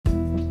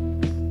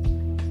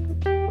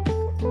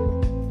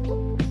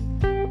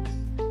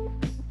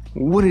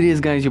What it is,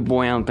 guys, your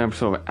boy out the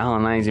episode of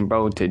Analyzing,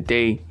 bro.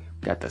 Today, we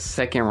got the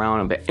second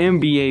round of the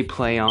NBA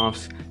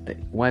playoffs, the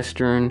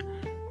Western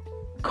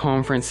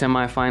Conference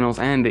semifinals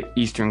and the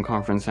Eastern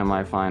Conference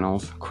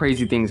semifinals.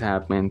 Crazy things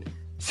happened.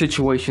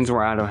 Situations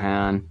were out of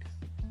hand.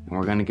 And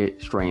we're going to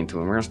get straight into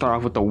it. We're going to start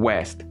off with the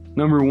West.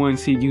 Number 1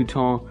 seed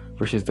Utah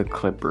versus the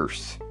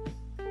Clippers.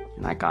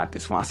 And I got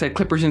this one. I said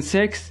Clippers in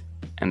 6,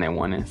 and they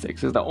won in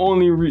 6. It's the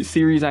only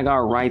series I got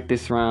right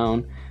this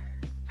round.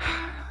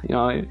 You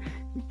know,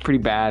 pretty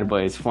bad,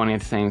 but it's funny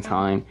at the same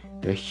time.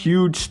 The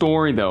huge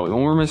story, though, the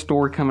warmest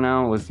story coming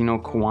out was,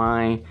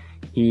 Kawhi.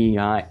 He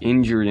got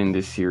injured in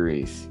this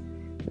series.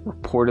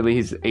 Reportedly,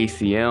 his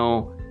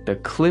ACL. The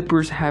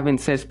Clippers haven't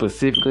said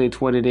specifically it's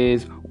what it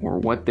is or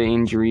what the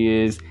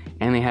injury is,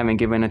 and they haven't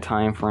given a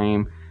time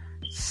frame.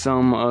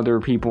 Some other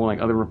people, like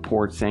other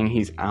reports, saying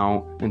he's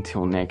out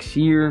until next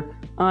year.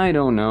 I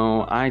don't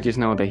know. I just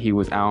know that he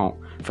was out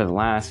for the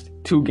last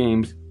 2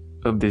 games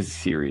of this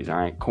series. All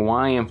right,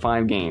 Kawhi in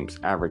 5 games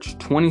averaged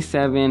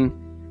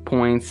 27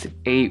 points,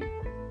 8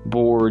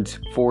 boards,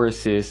 4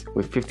 assists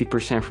with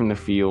 50% from the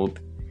field.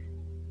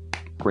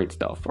 Great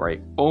stuff. All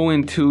right,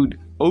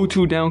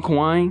 0-2 down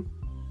Kawhi.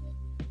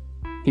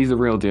 He's the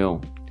real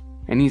deal,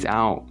 and he's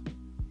out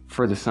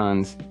for the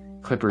Suns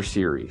Clippers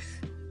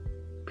series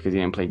because he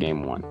didn't play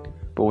game 1.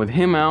 But with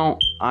him out,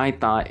 I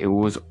thought it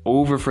was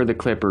over for the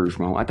Clippers,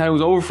 bro. I thought it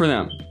was over for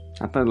them.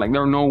 I thought there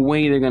was no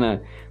way they're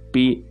gonna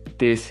beat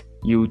this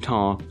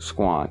Utah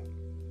squad.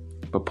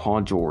 But Paul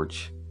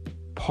George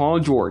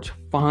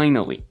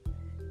finally,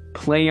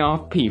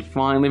 playoff P,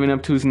 finally living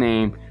up to his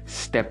name,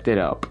 stepped it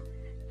up.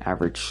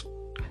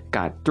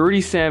 Got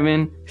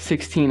 37,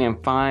 16,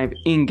 and 5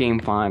 in Game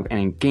 5, and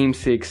in Game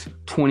 6,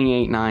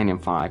 28, 9,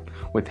 and 5,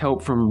 with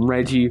help from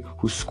Reggie,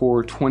 who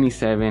scored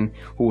 27,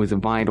 who was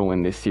vital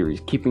in this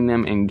series, keeping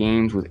them in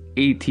games with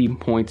 18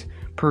 points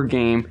per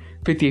game,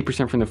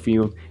 58% from the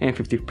field, and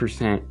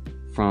 50%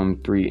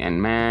 from 3.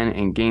 And man,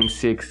 in Game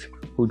 6,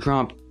 who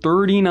dropped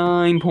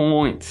 39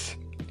 points,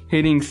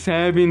 hitting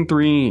 7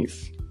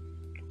 threes.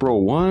 Bro,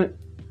 what?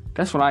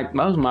 That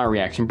was my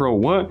reaction, bro.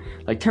 What?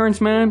 Like, Terrence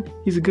Mann,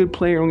 he's a good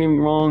player, don't get me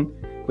wrong,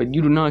 but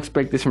you do not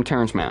expect this from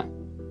Terrence Mann.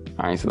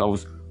 Alright, so that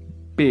was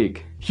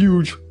big,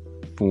 huge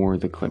for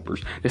the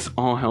Clippers. This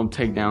all helped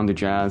take down the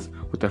Jazz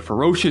with a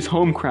ferocious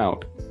home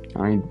crowd.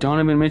 Alright,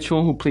 Donovan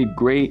Mitchell, who played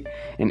great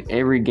in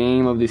every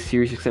game of this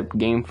series except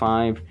Game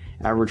 5,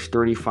 averaged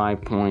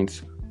 35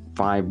 points,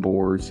 5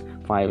 boards,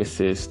 5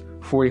 assists,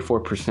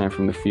 44%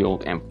 from the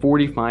field, and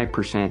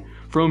 45%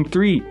 from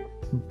 3.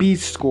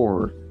 Beast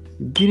scorer.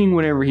 Getting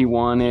whatever he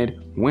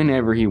wanted,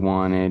 whenever he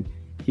wanted.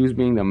 He was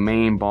being the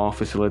main ball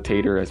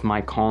facilitator as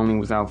Mike Conley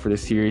was out for the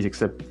series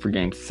except for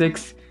Game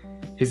 6.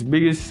 His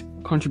biggest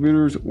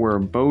contributors were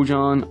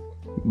Bojan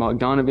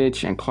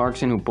Bogdanovic and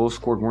Clarkson, who both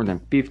scored more than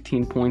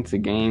 15 points a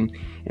game.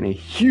 And a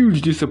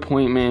huge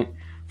disappointment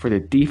for the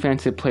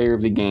defensive player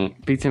of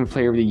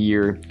the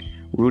year,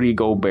 Rudy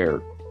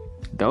Gobert.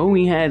 Though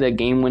he had a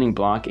game-winning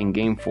block in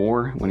Game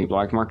 4 when he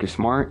blocked Marcus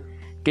Smart,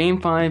 Game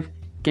 5,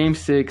 Game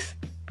 6,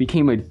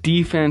 became a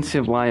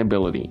defensive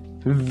liability.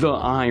 The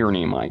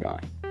irony, my guy.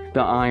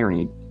 The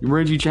irony.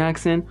 Reggie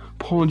Jackson,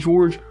 Paul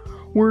George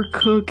were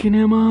cooking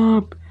him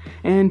up.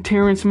 And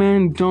Terrence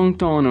Mann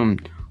dunked on him.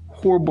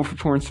 Horrible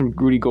performance from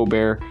Rudy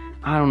Gobert.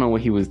 I don't know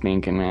what he was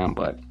thinking, man,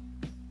 but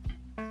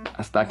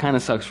that kind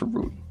of sucks for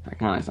Rudy.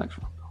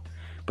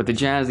 But the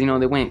Jazz, they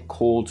went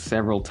cold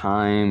several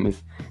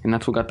times, and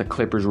that's what got the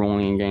Clippers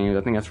rolling in games.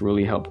 I think that's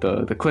really helped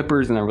the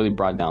Clippers, and that really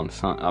brought down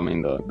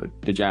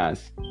the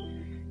Jazz.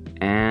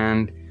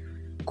 And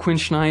Quinn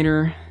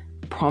Snyder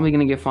probably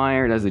going to get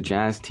fired as a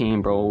Jazz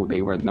team, bro.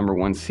 They were number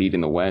 1 seed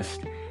in the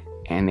West,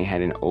 and they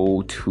had an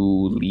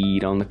 0-2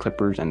 lead on the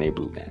Clippers, and they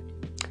blew that.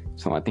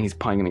 So I think he's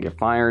probably going to get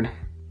fired.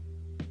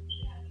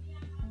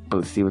 But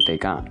let's see what they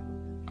got.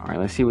 All right,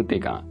 let's see what they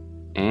got.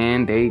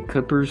 And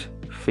Clippers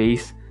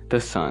face the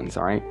Suns,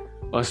 all right?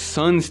 A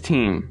Suns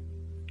team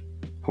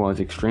who I was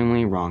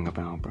extremely wrong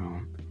about,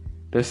 bro.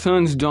 The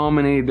Suns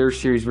dominated their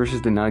series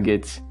versus the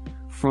Nuggets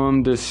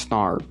from the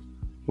start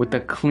with a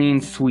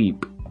clean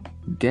sweep.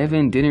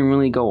 Devin didn't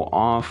really go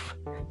off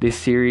this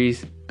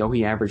series, though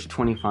he averaged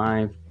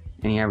 25,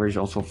 and he averaged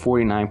also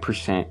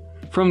 49%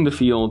 from the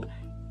field,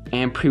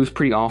 and he was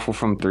pretty awful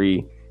from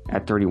 3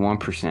 at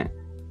 31%.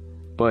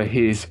 But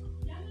his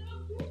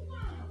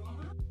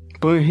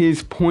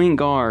point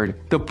guard,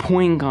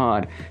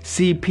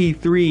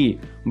 CP3,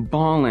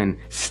 ballin',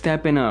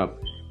 stepping up,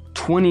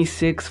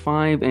 26,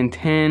 5, and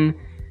 10.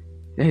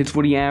 That's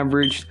what he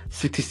averaged,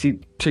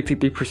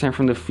 63%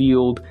 from the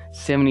field,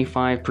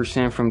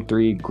 75% from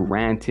 3.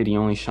 Granted, he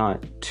only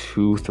shot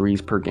 2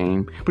 threes per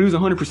game, but he was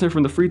 100%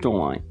 from the free throw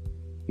line.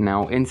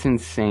 Now, it's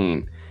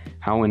insane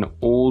how an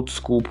old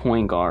school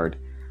point guard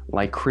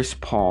like Chris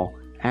Paul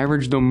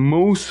averaged the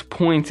most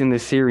points in the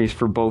series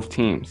for both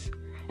teams.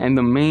 And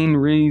the main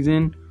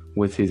reason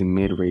was his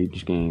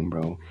mid-range game,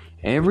 bro.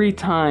 Every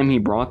time he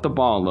brought the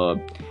ball up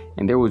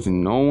and there was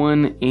no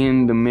one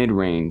in the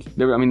mid-range,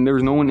 there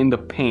was no one in the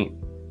paint,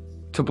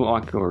 to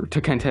block or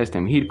to contest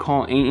him. He'd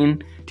call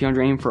DeAndre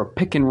Ayton for a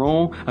pick and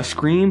roll, a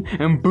screen,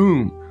 and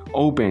boom,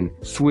 open,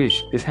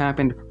 swish. This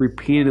happened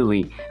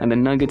repeatedly, and the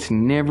Nuggets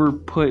never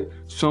put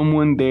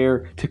someone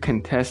there to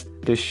contest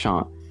the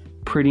shot.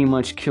 Pretty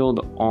much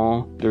killed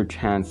all their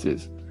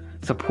chances.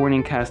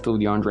 Supporting cast of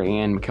DeAndre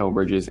Ayton, Mikal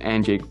Bridges,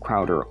 and Jake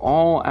Crowder,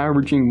 all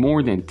averaging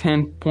more than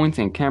 10 points,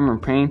 and Cameron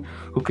Payne,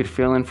 who could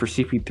fill in for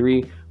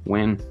CP3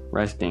 when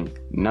resting.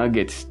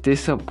 Nuggets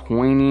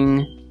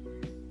disappointing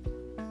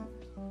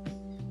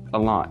a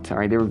lot. All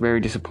right, they were very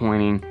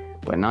disappointing,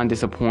 but not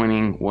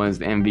disappointing was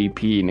the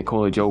MVP,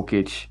 Nikola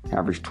Jokic,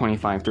 averaged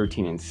 25,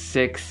 13, and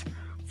 6,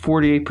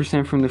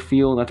 48% from the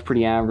field. That's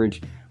pretty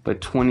average, but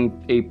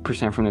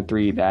 28% from the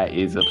three. That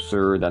is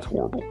absurd. That's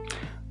horrible.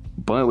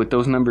 But with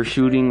those numbers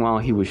shooting, while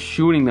he was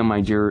shooting the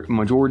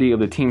majority of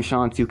the team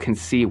shots, you can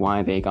see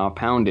why they got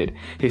pounded.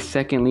 His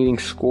second leading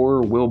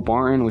scorer, Will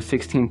Barton, with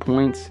 16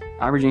 points,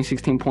 averaging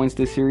 16 points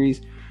this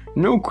series.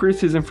 No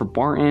criticism for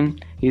Barton.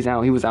 He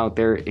was out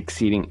there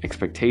exceeding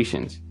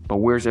expectations. But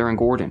where's Aaron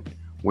Gordon?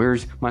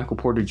 Where's Michael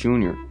Porter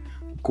Jr.?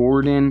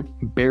 Gordon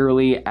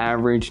barely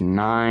averaged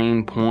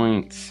 9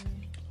 points.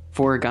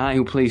 For a guy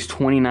who plays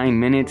 29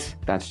 minutes,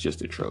 that's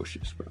just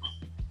atrocious, bro.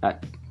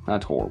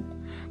 That's horrible.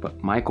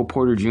 But Michael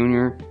Porter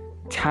Jr.,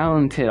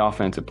 talented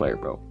offensive player,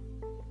 bro.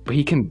 But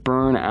he can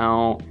burn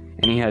out,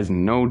 and he has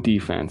no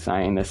defense.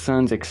 And the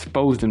Suns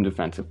exposed him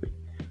defensively.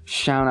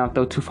 Shout out,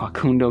 though, to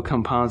Facundo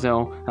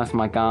Campazzo. That's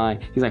my guy.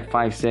 He's like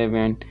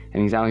 5'7",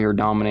 and he's out here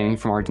dominating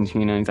from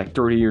Argentina. He's like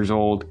 30 years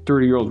old,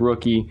 30-year-old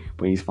rookie,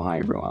 but he's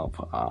fire, bro.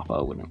 I'll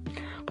follow with him.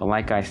 But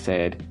like I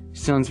said,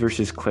 Suns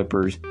versus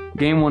Clippers.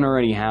 Game 1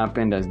 already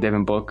happened as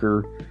Devin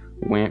Booker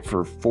went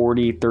for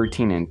 40,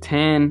 13, and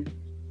 10.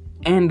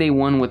 And they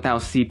won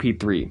without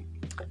CP3.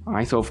 All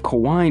right, so if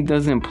Kawhi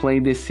doesn't play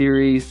this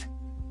series,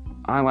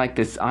 I like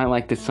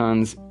the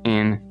Suns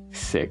in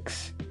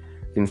 6. I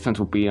think the Suns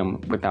will beat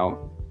them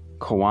without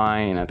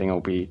Kawhi, and I think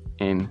it'll be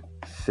in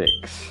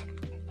 6.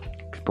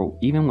 Bro,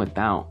 even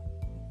without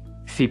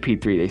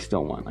CP3, they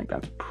still won. Like,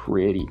 that's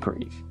pretty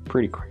crazy.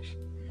 Pretty crazy.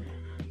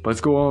 But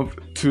let's go off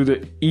to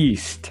the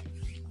East.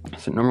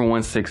 So number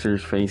 1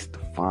 Sixers faced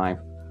 5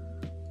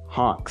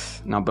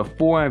 Hawks. Now,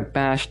 before I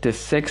bash the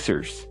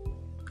Sixers,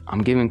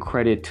 I'm giving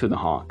credit to the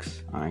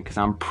Hawks, all right? Because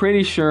I'm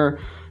pretty sure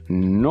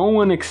no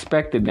one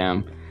expected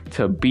them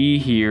to be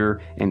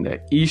here in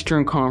the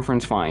Eastern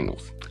Conference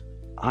Finals.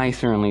 I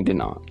certainly did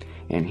not.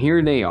 And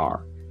here they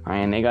are. All right?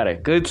 And they got a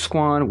good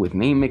squad with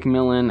Nate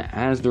McMillan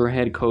as their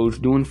head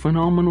coach doing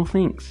phenomenal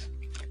things.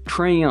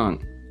 Trae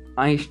Young,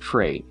 Ice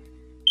Trae,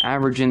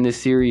 averaging this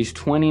series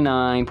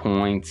 29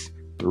 points,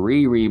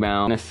 3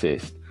 rebounds, and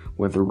assists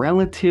with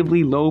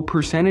relatively low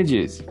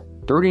percentages.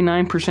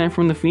 39%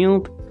 from the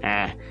field?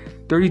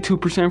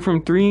 32%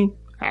 from 3?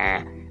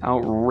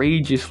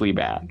 Outrageously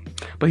bad.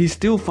 But he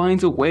still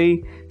finds a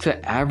way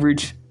to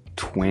average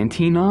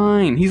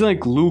 29. He's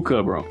like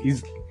Luka, bro.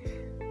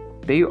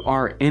 They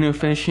are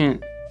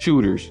inefficient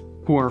shooters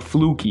who are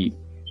fluky.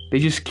 They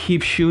just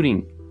keep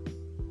shooting.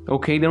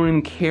 Okay, they don't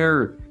even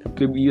care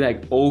to be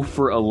like 0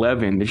 for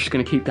 11. They're just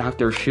gonna keep out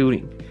there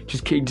shooting.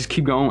 Just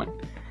keep going.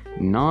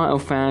 Not a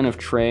fan of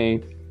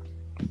Trae,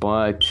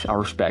 but I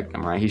respect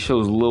him, right? He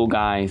shows us little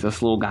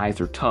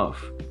guys are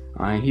tough.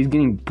 Alright, he's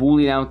getting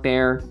bullied out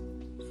there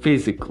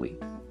physically,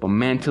 but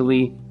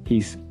mentally,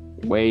 he's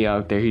way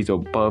out there. He's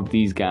above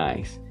these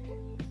guys,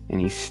 and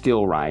he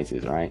still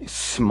rises, right?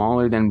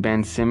 Smaller than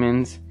Ben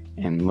Simmons,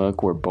 and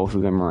look where both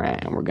of them are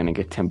at. And we're gonna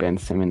get to Ben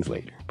Simmons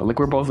later, but look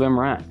where both of them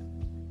are at.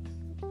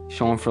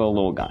 Showing for the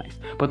little guys.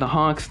 But the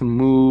Hawks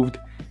moved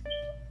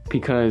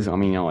because,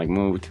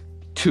 moved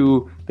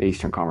to the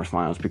Eastern Conference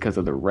Finals because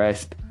of the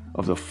rest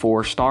of the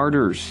 4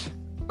 starters.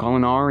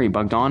 Gallinari,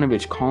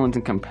 Bogdanovic, Collins,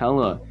 and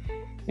Capella,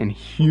 and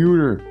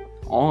Huerter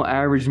all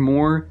averaged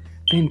more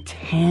than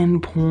 10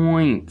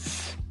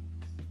 points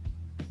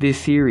this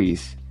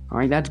series. All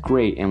right, that's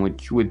great. And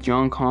with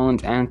John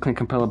Collins and Clint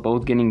Capella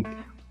both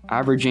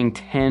averaging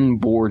 10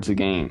 boards a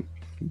game,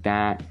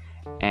 that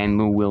and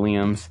Lou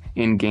Williams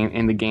in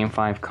the Game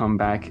 5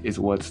 comeback is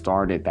what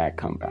started that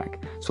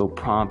comeback. So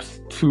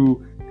props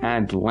to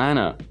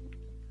Atlanta.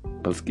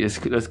 But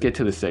let's get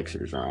to the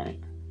Sixers. All right,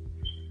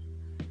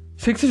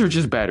 Sixers are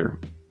just better.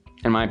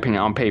 In my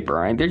opinion, on paper,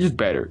 all right? They're just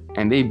better.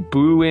 And they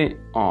blew it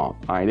off,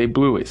 all right? They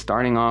blew it,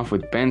 starting off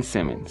with Ben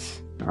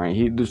Simmons, all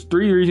right? There's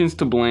 3 reasons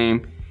to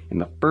blame. And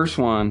the first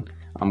one,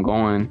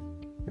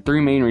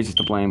 3 main reasons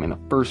to blame. And the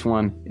first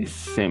one is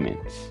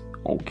Simmons,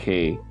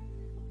 okay?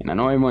 And I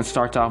know everyone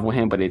starts off with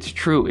him, but it's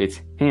true.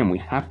 It's him. We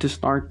have to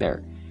start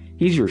there.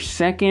 He's your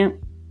second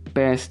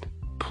best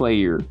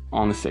player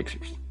on the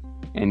Sixers.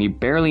 And he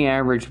barely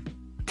averaged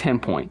 10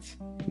 points,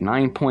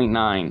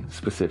 9.9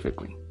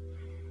 specifically.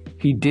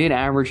 He did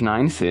average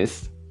 9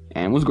 assists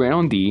and was great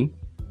on D,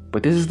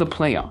 but this is the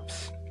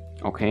playoffs,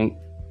 okay?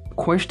 The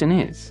question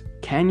is,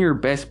 can your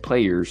best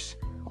players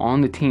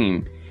on the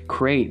team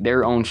create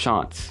their own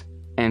shots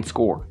and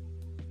score?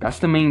 That's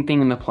the main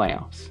thing in the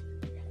playoffs.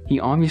 He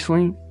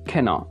obviously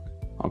cannot,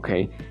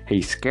 Okay,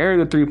 he's scared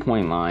of the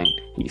 3-point line,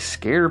 he's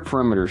scared of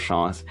perimeter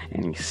shots,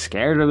 and he's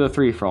scared of the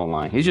 3-throw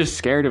line. He's just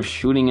scared of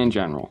shooting in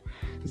general.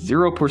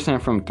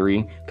 0% from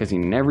 3 because he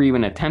never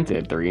even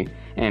attempted 3,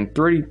 and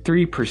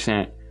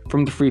 33%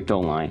 from the free throw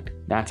line.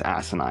 That's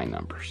asinine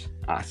numbers.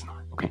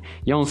 Asinine. Okay,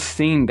 y'all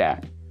seen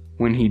that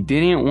when he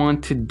didn't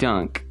want to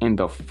dunk in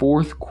the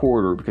fourth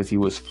quarter because he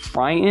was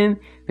frightened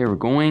they were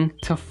going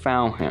to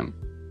foul him.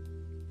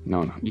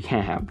 No, you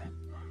can't have that.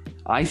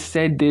 I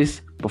said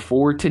this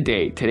before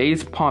today. Today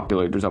is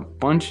popular. There's a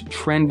bunch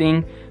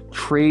trending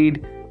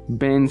trade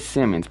Ben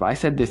Simmons, but I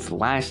said this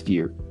last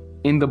year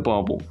in the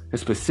bubble. A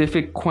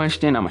specific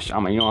question. I'm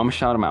gonna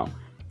shout him out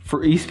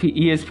for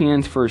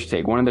ESPN's first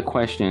take. One of the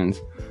questions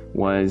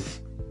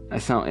was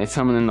it's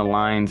something in the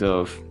lines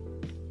of,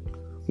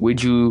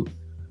 would you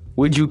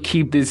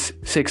keep this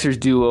Sixers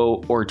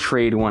duo or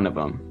trade one of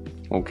them?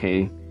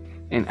 Okay,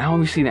 and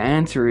obviously the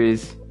answer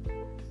is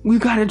we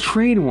gotta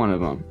trade one of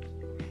them.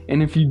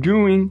 And if you're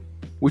doing,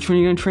 which one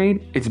are you going to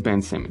trade? It's Ben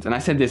Simmons. And I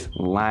said this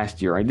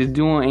last year, right? This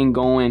duo ain't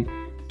going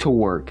to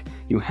work.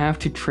 You have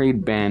to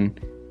trade Ben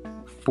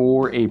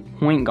for a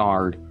point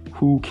guard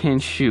who can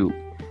shoot.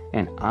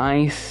 And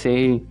I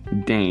say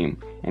Dame.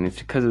 And it's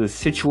because of the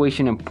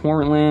situation in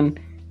Portland.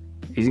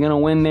 Is he going to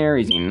win there?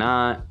 Is he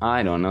not?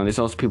 I don't know. There's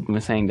also people been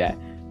saying that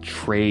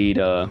trade.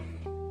 There's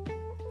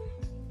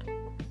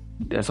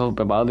also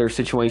about other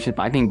situations.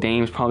 But I think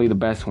Dame's probably the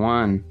best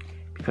one.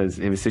 Because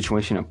of his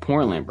situation in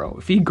Portland, bro.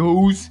 If he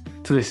goes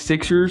to the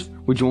Sixers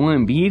with Joel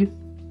Embiid,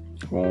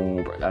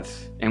 oh, bro,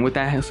 and with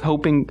that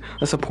helping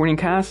a supporting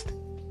cast,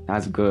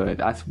 that's good.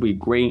 That's be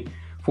great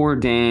for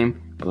Dame.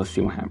 But let's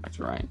see what happens,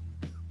 right?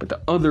 But the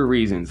other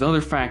reasons,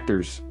 other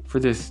factors for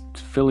this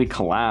Philly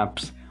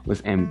collapse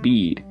was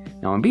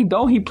Embiid. Now, Embiid,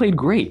 though, he played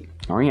great.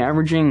 Already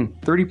averaging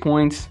 30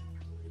 points,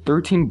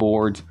 13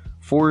 boards,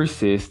 4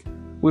 assists,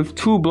 with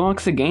 2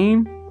 blocks a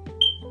game,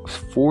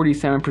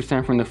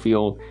 47% from the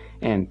field,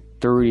 and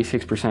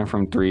 36%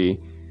 from 3.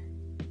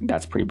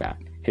 That's pretty bad.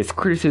 His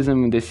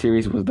criticism in this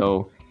series was,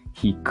 though,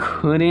 he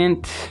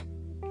couldn't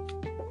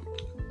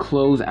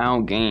close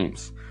out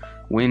games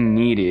when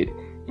needed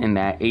in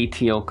that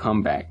ATL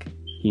comeback.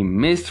 He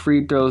missed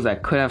free throws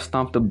that could have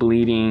stopped the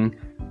bleeding,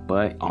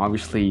 but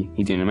obviously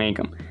he didn't make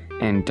them.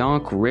 And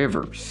Doc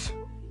Rivers,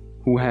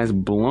 who has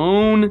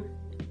blown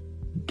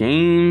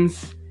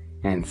games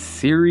and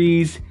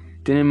series,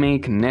 didn't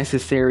make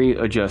necessary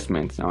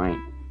adjustments. All right.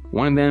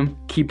 One of them,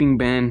 keeping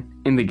Ben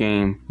in the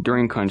game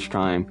during crunch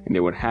time, and they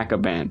would hack a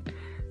Ben.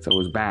 So it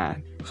was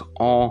bad. It was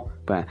all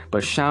bad.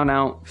 But shout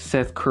out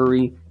Seth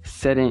Curry,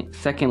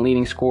 second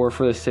leading scorer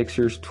for the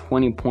Sixers,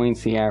 21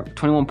 points he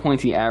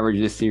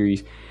averaged this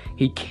series.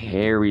 He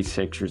carried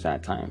Sixers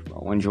at times, bro.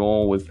 When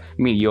Joel was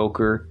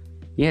mediocre,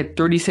 he had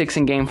 36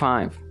 in Game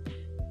 5.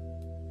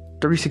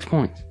 36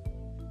 points.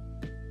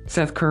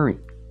 Seth Curry.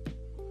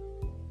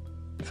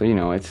 So,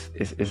 it's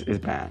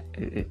bad.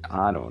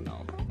 I don't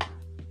know, bro.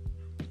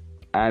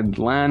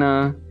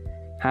 Atlanta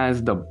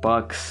has the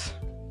Bucks,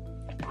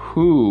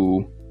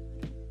 who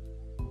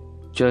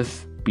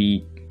just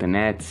beat the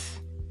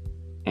Nets,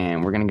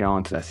 and we're gonna get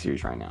on to that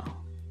series right now.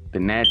 The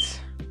Nets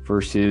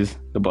versus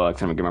the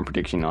Bucks. I'm gonna give my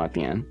prediction now at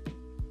the end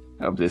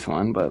of this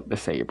one, but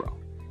let's say it, bro.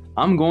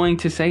 I'm going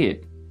to say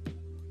it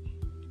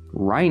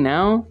right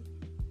now,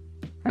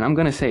 and I'm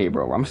gonna say it,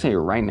 bro. I'm gonna say it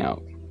right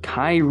now.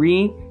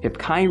 If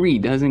Kyrie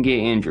doesn't get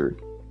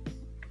injured,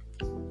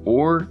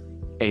 or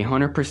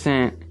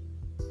 100%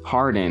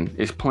 Harden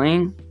is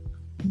playing,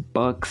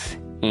 Bucks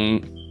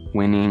ain't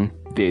winning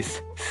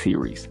this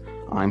series.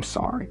 I'm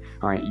sorry.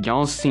 All right,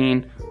 y'all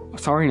seen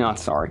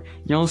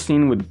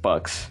with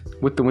Bucks,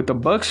 with the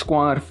Bucks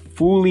squad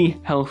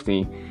fully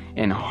healthy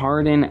and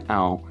Harden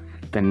out,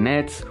 the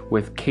Nets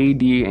with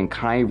KD and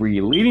Kyrie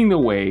leading the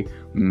way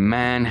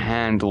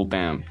manhandled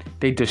them.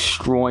 They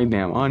destroyed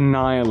them,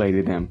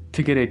 annihilated them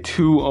to get a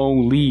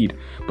 2-0 lead.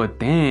 But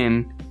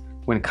then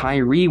when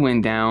Kyrie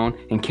went down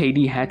and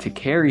KD had to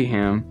carry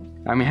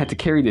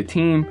the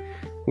team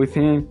with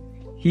him,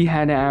 he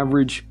had to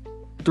average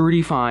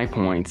 35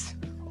 points,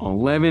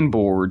 11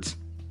 boards,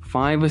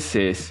 5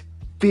 assists,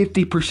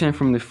 50%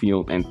 from the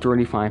field, and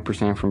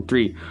 35% from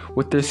 3.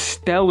 With the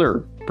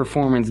stellar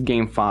performance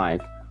Game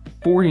 5,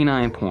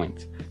 49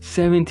 points,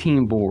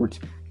 17 boards,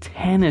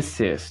 10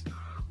 assists,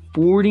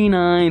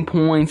 49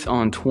 points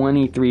on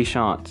 23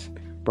 shots.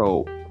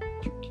 Bro,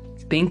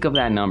 think of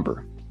that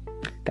number.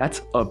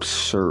 That's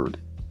absurd.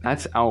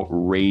 That's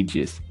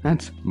outrageous.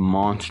 That's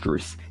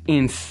monstrous.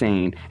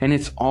 Insane. And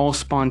it's all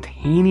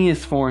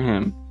spontaneous for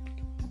him.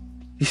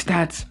 These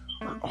stats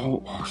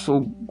are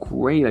so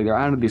great. Like, they're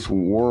out of this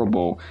world,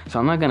 bro. So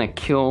I'm not going to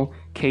kill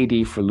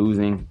KD for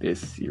losing this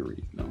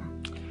series. No.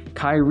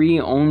 Kyrie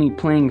only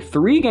playing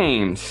 3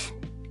 games.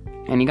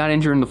 And he got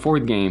injured in the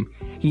 4th game.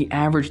 He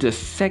averaged the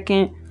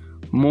second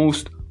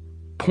most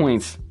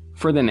points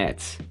for the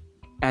Nets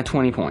at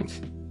 20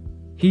 points.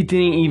 He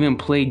didn't even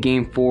play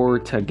Game 4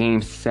 to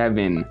Game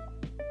 7.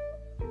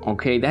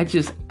 Okay, that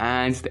just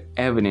adds the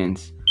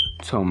evidence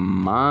to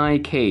my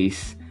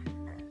case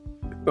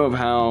of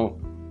how,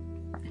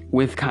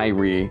 with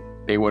Kyrie,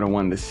 they would have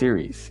won the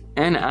series.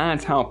 And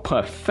that's how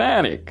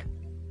pathetic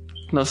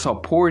the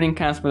supporting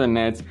cast for the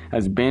Nets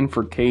has been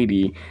for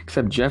KD,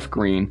 except Jeff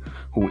Green,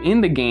 who in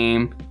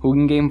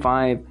game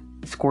 5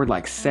 scored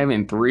like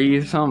 7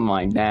 threes, something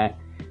like that.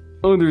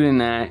 Other than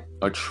that,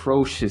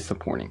 atrocious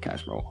supporting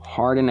cast, bro.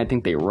 Harden, I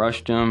think they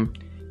rushed him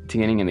to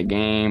getting in the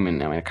game,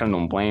 and I mean, I kind of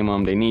don't blame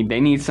them. They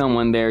need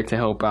someone there to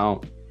help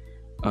out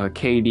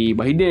KD,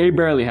 but he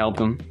barely helped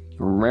him.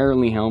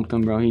 Rarely helped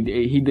him, bro.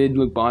 He did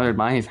look bothered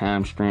by his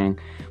hamstring,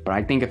 but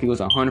I think if he was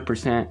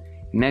 100%,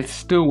 Nets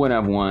still would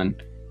have won.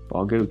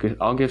 But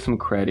I'll give some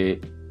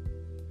credit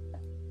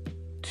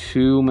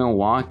to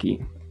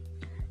Milwaukee,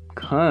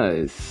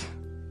 because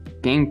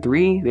Game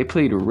 3 they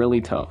played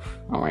really tough.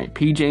 All right,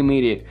 PJ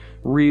made it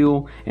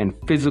real and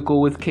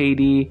physical with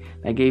KD.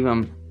 That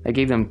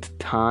gave them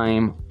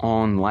time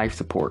on life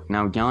support.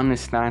 Now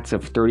Giannis' stats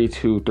of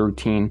 32,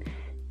 13,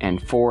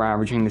 and 4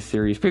 averaging the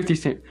series,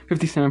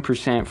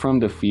 57% from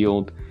the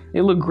field.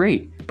 It looked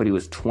great, but he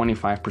was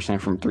 25%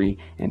 from 3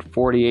 and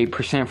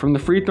 48% from the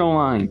free throw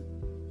line.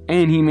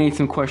 And he made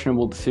some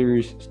questionable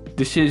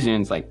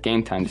decisions, like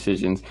game time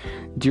decisions,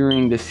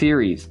 during the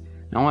series.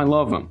 Now I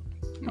love him.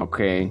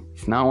 Okay,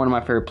 he's not one of my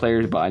favorite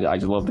players, but I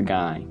just love the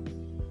guy.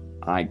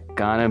 I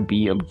gotta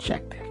be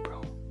objective,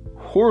 bro.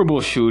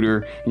 Horrible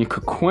shooter, and you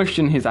could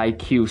question his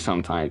IQ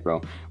sometimes,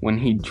 bro. When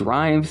he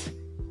drives,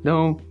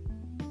 though,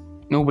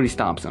 nobody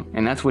stops him,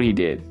 and that's what he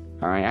did.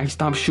 All right, I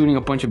stopped shooting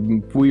a bunch of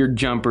weird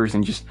jumpers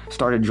and just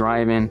started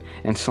driving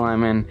and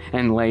slamming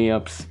and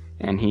layups,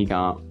 and he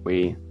got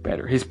way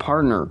better. His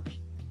partner,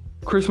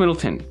 Chris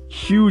Middleton,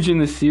 huge in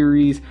the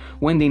series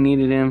when they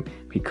needed him,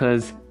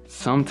 because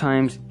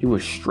sometimes he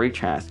was straight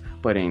trash,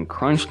 but in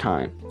crunch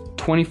time,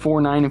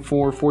 24, 9, and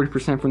 4,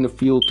 40% from the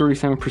field,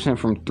 37%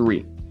 from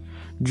 3.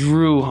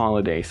 Drew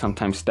Holiday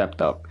sometimes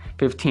stepped up,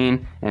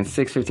 15 and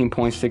 6,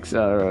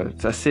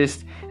 15.6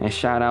 assists, and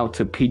shout out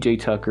to PJ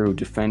Tucker, who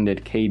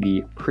defended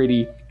KD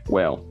pretty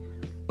well.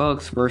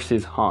 Bucks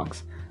versus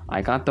Hawks.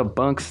 I got the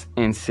Bucks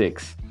in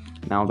 6.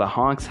 Now the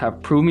Hawks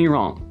have proved me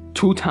wrong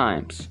 2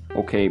 times,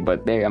 okay,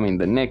 but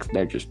the Knicks,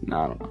 they're just,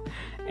 I don't know.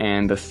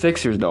 And the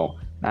Sixers, though,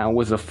 that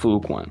was a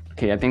fluke one.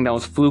 Okay, I think that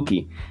was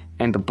fluky.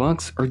 And the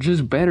Bucks are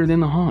just better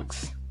than the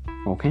Hawks.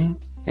 Okay?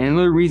 And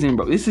another reason,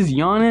 bro, this is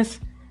Giannis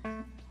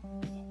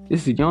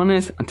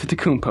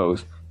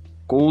Antetokounmpo's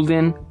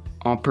golden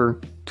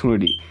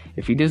opportunity.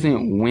 If he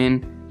doesn't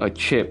win a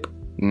chip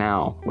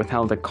now, with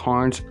how the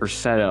cards are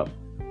set up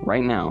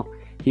right now,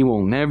 he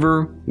will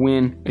never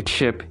win a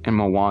chip in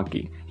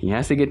Milwaukee. He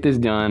has to get this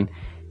done.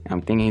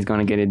 I'm thinking he's going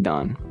to get it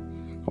done.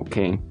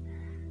 Okay?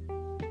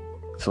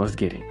 So let's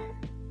get it.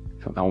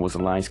 So that was the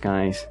lies,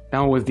 guys. That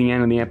was the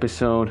end of the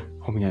episode.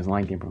 Hope you guys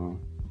like it, bro.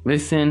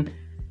 Listen,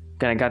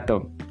 I got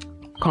the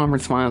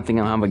conference final. I think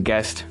I'll have a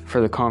guest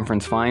for the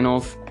conference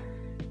finals.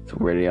 So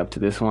we're ready up to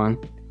this one.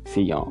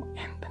 See y'all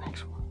in